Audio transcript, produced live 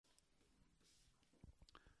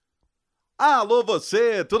Alô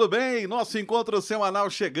você, tudo bem? Nosso encontro semanal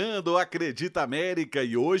chegando, acredita América,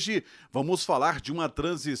 e hoje vamos falar de uma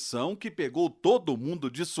transição que pegou todo mundo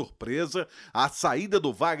de surpresa, a saída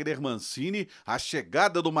do Vagner Mancini, a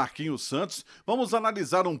chegada do Marquinhos Santos. Vamos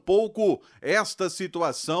analisar um pouco esta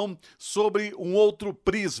situação sobre um outro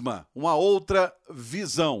prisma, uma outra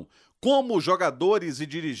visão. Como jogadores e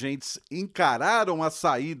dirigentes encararam a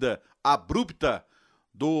saída abrupta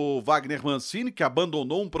do Vagner Mancini, que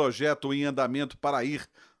abandonou um projeto em andamento para ir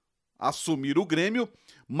assumir o Grêmio,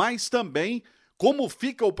 mas também como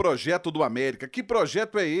fica o projeto do América. Que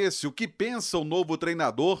projeto é esse? O que pensa o novo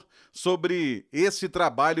treinador sobre esse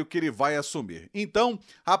trabalho que ele vai assumir? Então,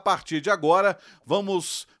 a partir de agora,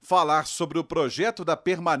 vamos falar sobre o projeto da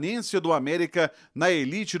permanência do América na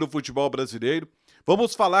elite do futebol brasileiro.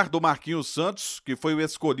 Vamos falar do Marquinhos Santos, que foi o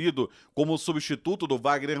escolhido como substituto do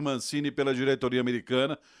Vagner Mancini pela diretoria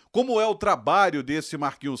americana. Como é o trabalho desse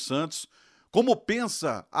Marquinhos Santos, como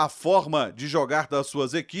pensa a forma de jogar das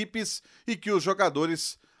suas equipes e que os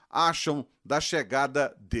jogadores acham da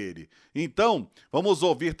chegada dele. Então, vamos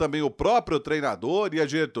ouvir também o próprio treinador e a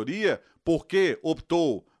diretoria, porque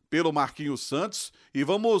optou pelo Marquinhos Santos, e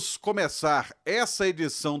vamos começar essa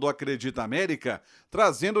edição do Acredita América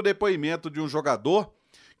trazendo o depoimento de um jogador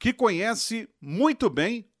que conhece muito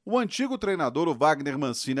bem o antigo treinador, o Vagner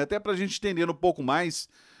Mancini, até para a gente entender um pouco mais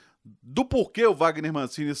do porquê o Vagner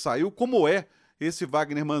Mancini saiu, como é esse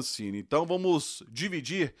Vagner Mancini. Então vamos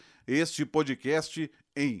dividir este podcast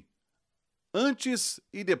em antes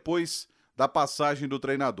e depois da passagem do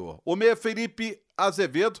treinador. O meia Felipe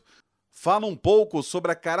Azevedo fala um pouco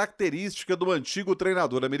sobre a característica do antigo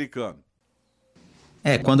treinador americano.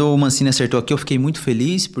 Quando o Mancini acertou aqui, eu fiquei muito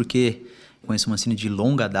feliz, porque conheço o Mancini de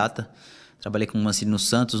longa data. Trabalhei com o Mancini no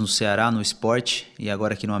Santos, no Ceará, no Sport e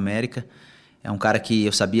agora aqui no América. É um cara que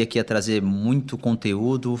eu sabia que ia trazer muito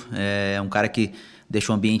conteúdo, é um cara que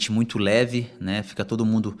deixa o ambiente muito leve, né? Fica todo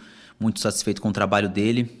mundo muito satisfeito com o trabalho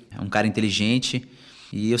dele. É um cara inteligente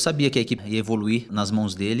e eu sabia que a equipe ia evoluir nas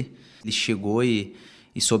mãos dele. Ele chegou e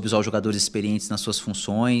soube usar os jogadores experientes nas suas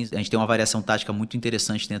funções. A gente tem uma variação tática muito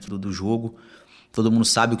interessante dentro do jogo. Todo mundo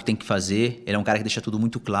sabe o que tem que fazer. Ele é um cara que deixa tudo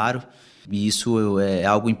muito claro. E isso é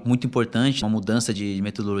algo muito importante, uma mudança de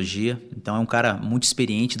metodologia. Então é um cara muito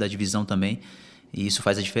experiente da divisão também. E isso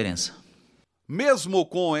faz a diferença. Mesmo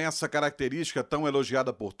com essa característica tão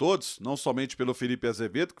elogiada por todos, não somente pelo Felipe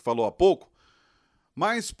Azevedo, que falou há pouco,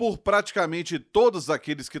 mas por praticamente todos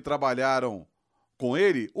aqueles que trabalharam com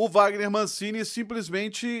ele, o Vagner Mancini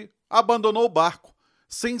simplesmente abandonou o barco,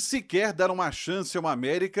 sem sequer dar uma chance ao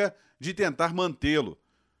América de tentar mantê-lo.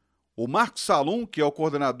 O Marcos Salum, que é o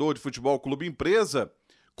coordenador de Futebol Clube Empresa,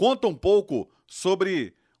 conta um pouco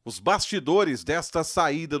sobre os bastidores desta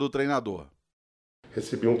saída do treinador.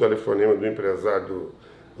 Recebi um telefonema do empresário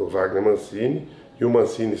do Vagner Mancini, e o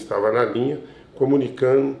Mancini estava na linha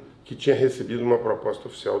comunicando que tinha recebido uma proposta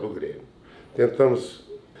oficial do Grêmio.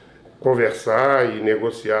 Tentamos conversar e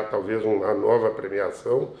negociar talvez uma nova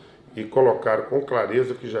premiação e colocaram com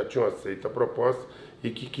clareza que já tinham aceito a proposta e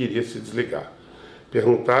que queria se desligar.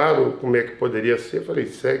 Perguntaram como é que poderia ser, falei,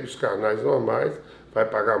 segue os canais normais, vai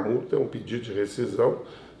pagar multa, é um pedido de rescisão,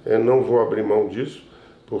 eu não vou abrir mão disso,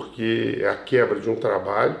 porque é a quebra de um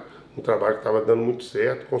trabalho que estava dando muito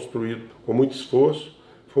certo, construído com muito esforço,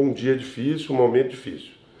 foi um dia difícil, um momento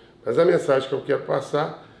difícil. Mas a mensagem que eu quero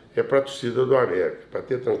passar é para a torcida do América, para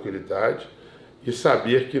ter tranquilidade e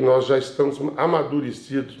saber que nós já estamos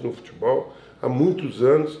amadurecidos no futebol há muitos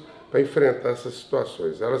anos para enfrentar essas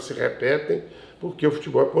situações. Elas se repetem porque o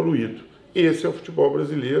futebol é poluído. Esse é o futebol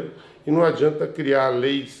brasileiro e não adianta criar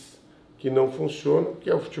leis que não funcionam, que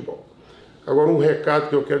é o futebol. Agora, um recado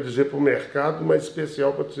que eu quero dizer para o mercado, mas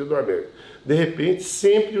especial para a torcida do América. De repente,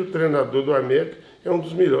 sempre o treinador do América é um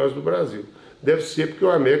dos melhores do Brasil. Deve ser porque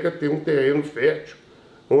o América tem um terreno fértil,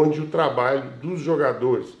 onde o trabalho dos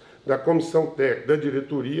jogadores, da comissão técnica, da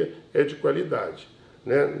diretoria é de qualidade,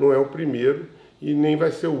 né? Não é o primeiro e nem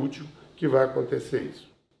vai ser o último que vai acontecer isso.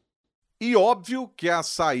 E óbvio que a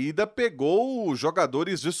saída pegou os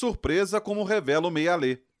jogadores de surpresa, como revela o Meia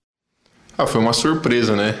Lê. Foi uma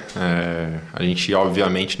surpresa, né? A gente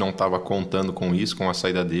obviamente não estava contando com isso, com a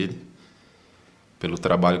saída dele, pelo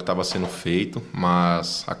trabalho que estava sendo feito,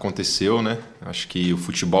 mas aconteceu, né? Acho que o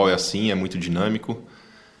futebol é assim, é muito dinâmico.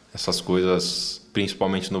 Essas coisas,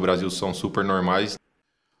 principalmente no Brasil, são super normais.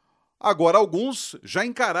 Agora, alguns já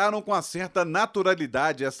encararam com uma certa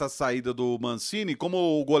naturalidade essa saída do Mancini,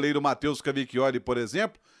 como o goleiro Matheus Cavicchioli, por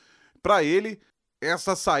exemplo. Para ele,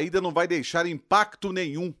 essa saída não vai deixar impacto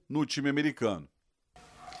nenhum no time americano.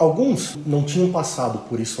 Alguns não tinham passado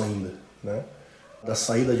por isso ainda, né? Da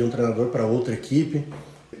saída de um treinador para outra equipe.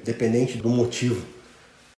 dependente do motivo.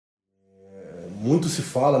 Muito se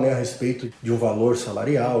fala, né, a respeito de um valor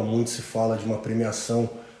salarial, muito se fala de uma premiação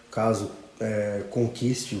caso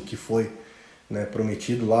conquiste o que foi, né,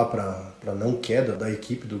 prometido lá para não queda da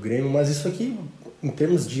equipe do Grêmio, mas isso aqui, em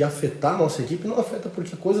termos de afetar a nossa equipe, não afeta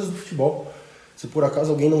porque é coisas do futebol. Se por acaso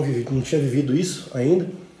alguém não tinha vivido isso ainda,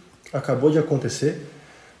 acabou de acontecer,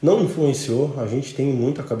 não influenciou, a gente tem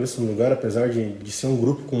muita cabeça no lugar, apesar de ser um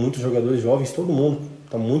grupo com muitos jogadores jovens, todo mundo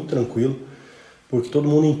está muito tranquilo, porque todo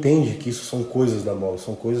mundo entende que isso são coisas da bola,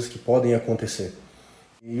 são coisas que podem acontecer.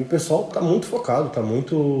 E o pessoal está muito focado, está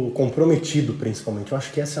muito comprometido, principalmente. Eu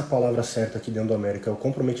acho que essa é a palavra certa aqui dentro do América, é o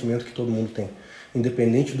comprometimento que todo mundo tem.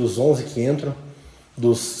 Independente dos 11 que entram,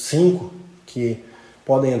 dos 5 que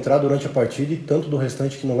podem entrar durante a partida e tanto do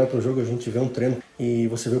restante que não vai para o jogo, a gente vê um treino e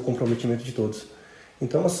você vê o comprometimento de todos.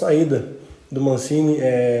 Então a saída do Mancini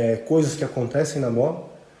é coisas que acontecem na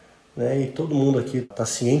bola, né, e todo mundo aqui está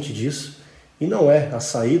ciente disso. E não é a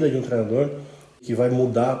saída de um treinador que vai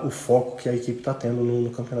mudar o foco que a equipe está tendo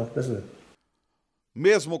no Campeonato Brasileiro.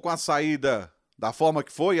 Mesmo com a saída da forma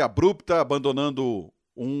que foi, abrupta, abandonando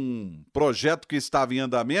um projeto que estava em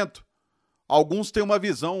andamento, alguns têm uma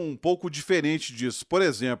visão um pouco diferente disso. Por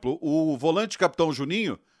exemplo, o volante capitão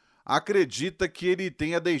Juninho acredita que ele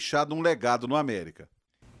tenha deixado um legado no América.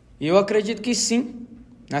 Eu acredito que sim.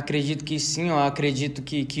 Eu acredito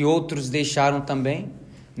que outros deixaram também.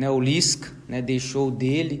 Né, o Lisca, né, deixou o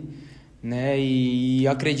dele, né, e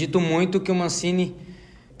acredito muito que o Mancini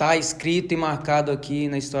está escrito e marcado aqui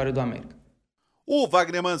na história do América. O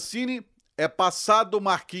Vagner Mancini é passado,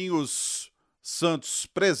 Marquinhos Santos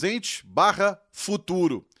presente /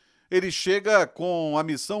 futuro. Ele chega com a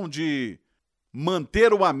missão de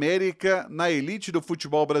manter o América na elite do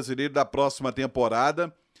futebol brasileiro da próxima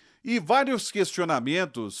temporada. E vários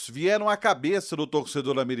questionamentos vieram à cabeça do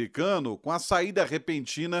torcedor americano com a saída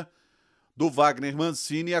repentina do Vagner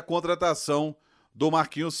Mancini e a contratação do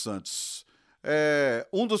Marquinhos Santos.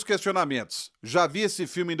 Um dos questionamentos: já vi esse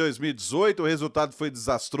filme em 2018, o resultado foi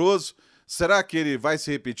desastroso, será que ele vai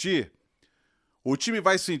se repetir? O time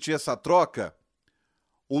vai sentir essa troca?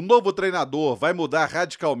 O novo treinador vai mudar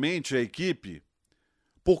radicalmente a equipe?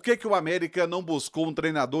 Por que o América não buscou um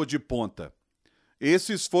treinador de ponta?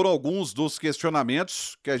 Esses foram alguns dos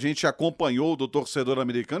questionamentos que a gente acompanhou do torcedor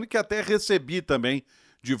americano e que até recebi também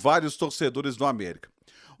de vários torcedores do América.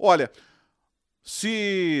 Olha,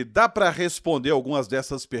 se dá para responder algumas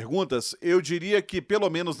dessas perguntas, eu diria que, pelo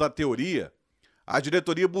menos na teoria, a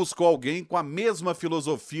diretoria buscou alguém com a mesma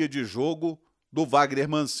filosofia de jogo do Vagner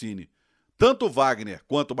Mancini. Tanto o Vagner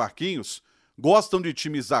quanto o Marquinhos gostam de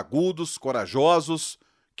times agudos, corajosos,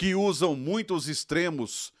 que usam muito os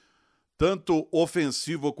extremos, tanto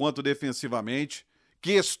ofensivo quanto defensivamente,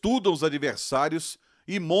 que estudam os adversários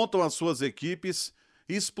e montam as suas equipes,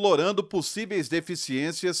 explorando possíveis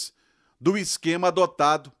deficiências do esquema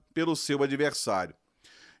adotado pelo seu adversário.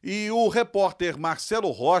 E o repórter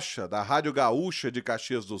Marcelo Rocha, da Rádio Gaúcha de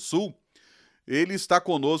Caxias do Sul, ele está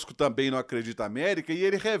conosco também no Acredita América e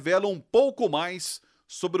ele revela um pouco mais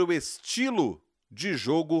sobre o estilo de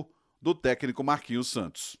jogo do técnico Marquinhos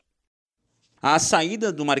Santos. A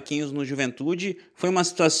saída do Marquinhos no Juventude foi uma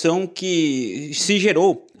situação que se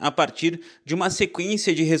gerou a partir de uma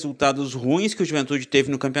sequência de resultados ruins que o Juventude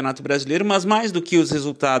teve no Campeonato Brasileiro, mas mais do que os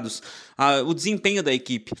resultados, o desempenho da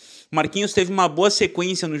equipe. O Marquinhos teve uma boa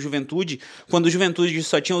sequência no Juventude, quando o Juventude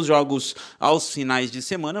só tinha os jogos aos finais de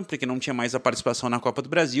semana, porque não tinha mais a participação na Copa do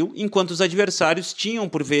Brasil, enquanto os adversários tinham,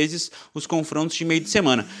 por vezes, os confrontos de meio de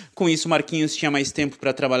semana. Com isso, o Marquinhos tinha mais tempo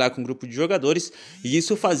para trabalhar com um grupo de jogadores, e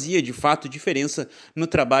isso fazia, de fato, diferença no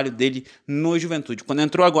trabalho dele no Juventude. Quando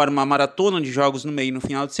entrou agora uma maratona de jogos no meio e no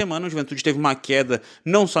final de semana, o Juventude teve uma queda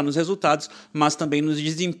não só nos resultados, mas também nos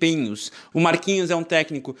desempenhos. O Marquinhos é um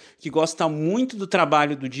técnico que gosta muito do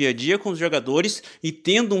trabalho do dia a dia com os jogadores e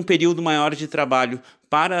tendo um período maior de trabalho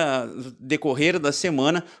para decorrer da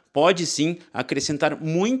semana, pode sim acrescentar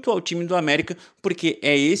muito ao time do América, porque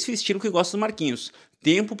é esse o estilo que gosta do Marquinhos.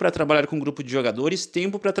 Tempo para trabalhar com um grupo de jogadores,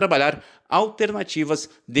 tempo para trabalhar alternativas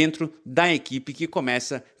dentro da equipe que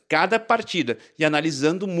começa cada partida e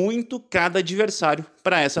analisando muito cada adversário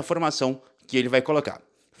para essa formação que ele vai colocar.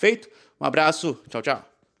 Feito? Um abraço, tchau, tchau.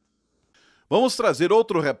 Vamos trazer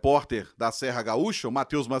outro repórter da Serra Gaúcha, o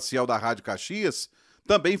Matheus Maciel da Rádio Caxias,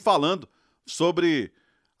 também falando sobre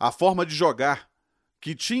a forma de jogar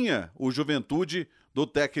que tinha o Juventude do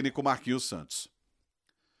técnico Marquinhos Santos.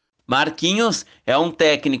 Marquinhos é um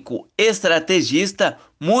técnico estrategista,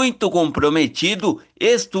 muito comprometido,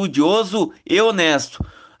 estudioso e honesto.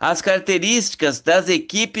 As características das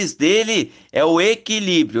equipes dele é o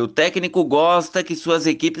equilíbrio. O técnico gosta que suas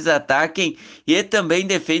equipes ataquem e também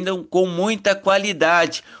defendam com muita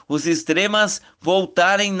qualidade. Os extremas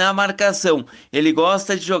voltarem na marcação. Ele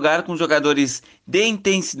gosta de jogar com jogadores de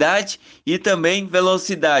intensidade e também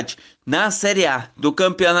velocidade. Na Série A do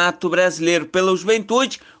Campeonato Brasileiro pela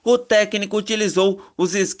Juventude, o técnico utilizou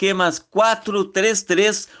os esquemas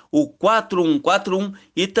 4-3-3, o 4-1-4-1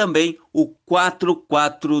 e também o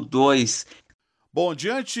 4-4-2. Bom,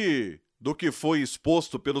 diante do que foi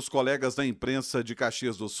exposto pelos colegas da imprensa de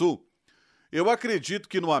Caxias do Sul, eu acredito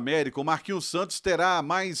que no América o Marquinhos Santos terá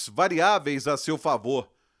mais variáveis a seu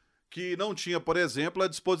favor, que não tinha, por exemplo, à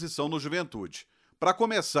disposição no Juventude. Para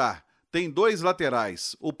começar, tem 2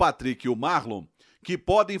 laterais, o Patrick e o Marlon, que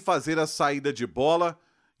podem fazer a saída de bola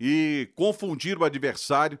e confundir o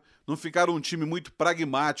adversário, não ficar um time muito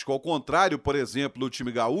pragmático, ao contrário, por exemplo, do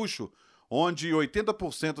time gaúcho, onde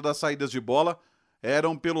 80% das saídas de bola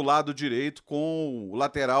eram pelo lado direito com o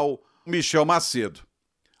lateral Michel Macedo.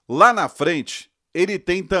 Lá na frente, ele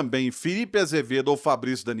tem também Felipe Azevedo ou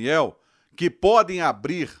Fabrício Daniel, que podem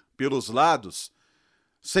abrir pelos lados,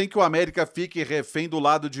 sem que o América fique refém do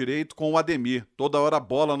lado direito com o Ademir. Toda hora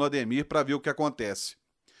bola no Ademir para ver o que acontece.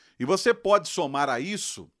 E você pode somar a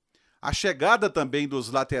isso a chegada também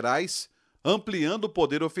dos laterais, ampliando o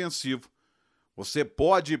poder ofensivo. Você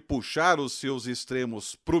pode puxar os seus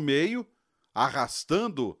extremos para o meio,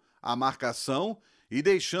 arrastando a marcação e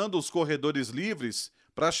deixando os corredores livres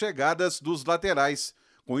para as chegadas dos laterais.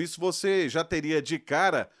 Com isso você já teria de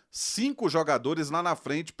cara 5 jogadores lá na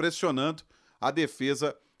frente pressionando a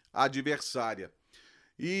defesa adversária.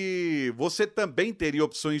 E você também teria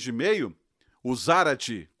opções de meio, o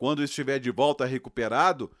Zarate, quando estiver de volta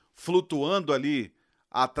recuperado, flutuando ali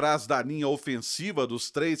atrás da linha ofensiva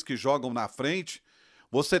dos 3 que jogam na frente.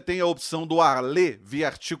 Você tem a opção do Arlê vir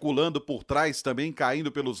articulando por trás também,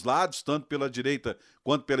 caindo pelos lados, tanto pela direita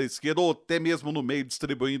quanto pela esquerda, ou até mesmo no meio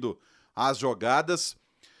distribuindo as jogadas.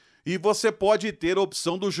 E você pode ter a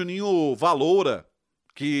opção do Juninho Valoura,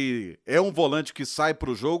 que é um volante que sai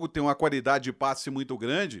para o jogo, tem uma qualidade de passe muito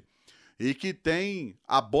grande e que tem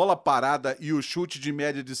a bola parada e o chute de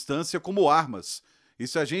média distância como armas. E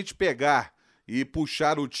se a gente pegar e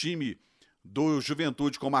puxar o time do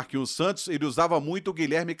Juventude com o Marquinhos Santos, ele usava muito o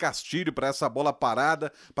Guilherme Castilho para essa bola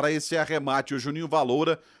parada, para esse arremate. O Juninho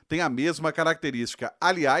Valoura tem a mesma característica.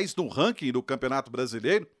 Aliás, no ranking do Campeonato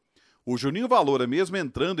Brasileiro, o Juninho Valoura, mesmo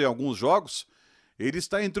entrando em alguns jogos, ele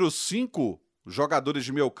está entre os 5 jogadores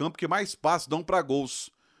de meio campo que mais passes dão para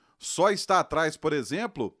gols. Só está atrás, por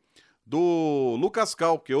exemplo, do Lucas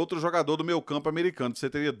Cal, que é outro jogador do meio campo americano. Você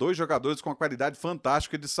teria 2 jogadores com uma qualidade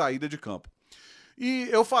fantástica de saída de campo. E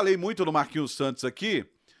eu falei muito no Marquinhos Santos aqui,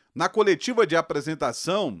 na coletiva de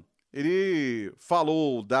apresentação, ele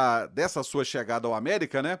falou dessa sua chegada ao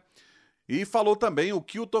América, né? E falou também o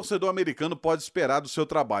que o torcedor americano pode esperar do seu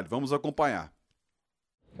trabalho. Vamos acompanhar.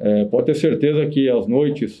 Pode ter certeza que as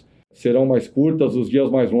noites serão mais curtas, os dias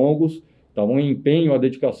mais longos, tá? Um empenho, a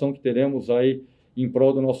dedicação que teremos aí em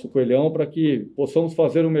prol do nosso coelhão para que possamos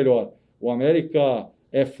fazer o melhor. O América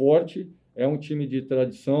é forte, é um time de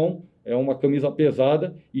tradição, é uma camisa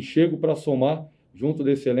pesada e chego para somar junto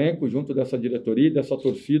desse elenco, junto dessa diretoria, dessa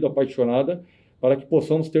torcida apaixonada, para que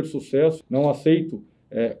possamos ter sucesso. Não aceito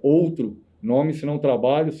outro nome, senão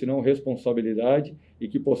trabalho, senão responsabilidade, e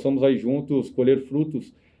que possamos aí juntos colher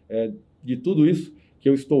frutos de tudo isso que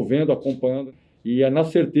eu estou vendo, acompanhando, e é na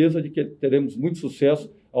certeza de que teremos muito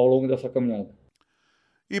sucesso ao longo dessa caminhada.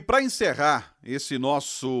 E para encerrar esse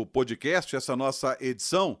nosso podcast, essa nossa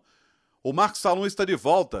edição, o Marcos Salom está de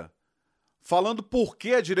volta, falando por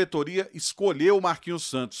que a diretoria escolheu o Marquinhos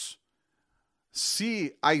Santos.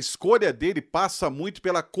 Se a escolha dele passa muito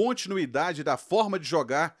pela continuidade da forma de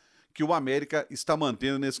jogar que o América está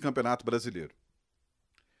mantendo nesse Campeonato Brasileiro.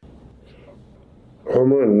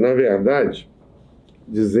 Romano, na verdade,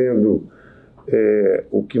 dizendo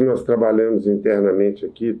o que nós trabalhamos internamente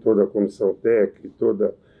aqui, toda a comissão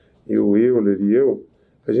técnica, e o Euler e eu,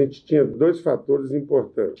 a gente tinha 2 fatores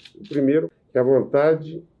importantes. O primeiro é a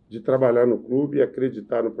vontade de trabalhar no clube e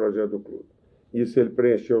acreditar no projeto do clube. Isso ele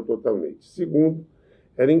preencheu totalmente. Segundo,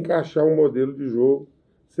 era encaixar um modelo de jogo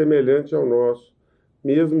semelhante ao nosso,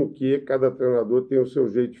 mesmo que cada treinador tenha o seu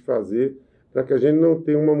jeito de fazer, para que a gente não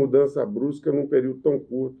tenha uma mudança brusca num período tão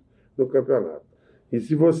curto no campeonato. E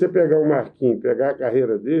se você pegar o Marquinhos, pegar a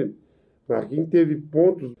carreira dele, Marquinhos teve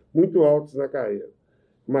pontos muito altos na carreira.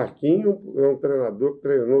 Marquinhos é um treinador que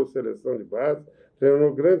treinou seleção de base,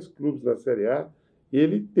 treinou grandes clubes na Série A, e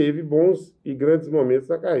ele teve bons e grandes momentos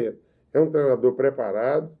na carreira. É um treinador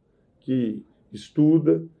preparado, que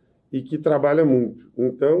estuda, e que trabalha muito.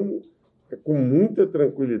 Então, é com muita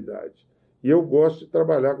tranquilidade. E eu gosto de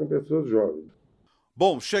trabalhar com pessoas jovens.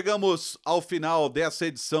 Bom, chegamos ao final dessa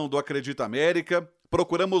edição do Acredita América.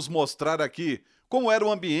 Procuramos mostrar aqui como era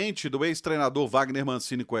o ambiente do ex-treinador Vagner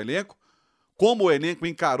Mancini com o elenco, como o elenco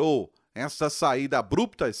encarou essa saída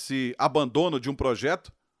abrupta, esse abandono de um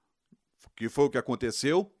projeto, que foi o que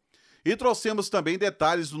aconteceu. E trouxemos também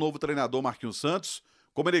detalhes do novo treinador Marquinhos Santos,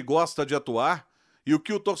 como ele gosta de atuar e o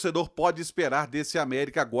que o torcedor pode esperar desse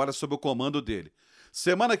América agora sob o comando dele.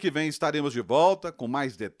 Semana que vem estaremos de volta com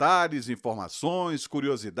mais detalhes, informações,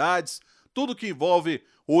 curiosidades, tudo que envolve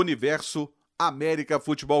o universo América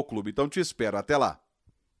Futebol Clube. Então te espero. Até lá.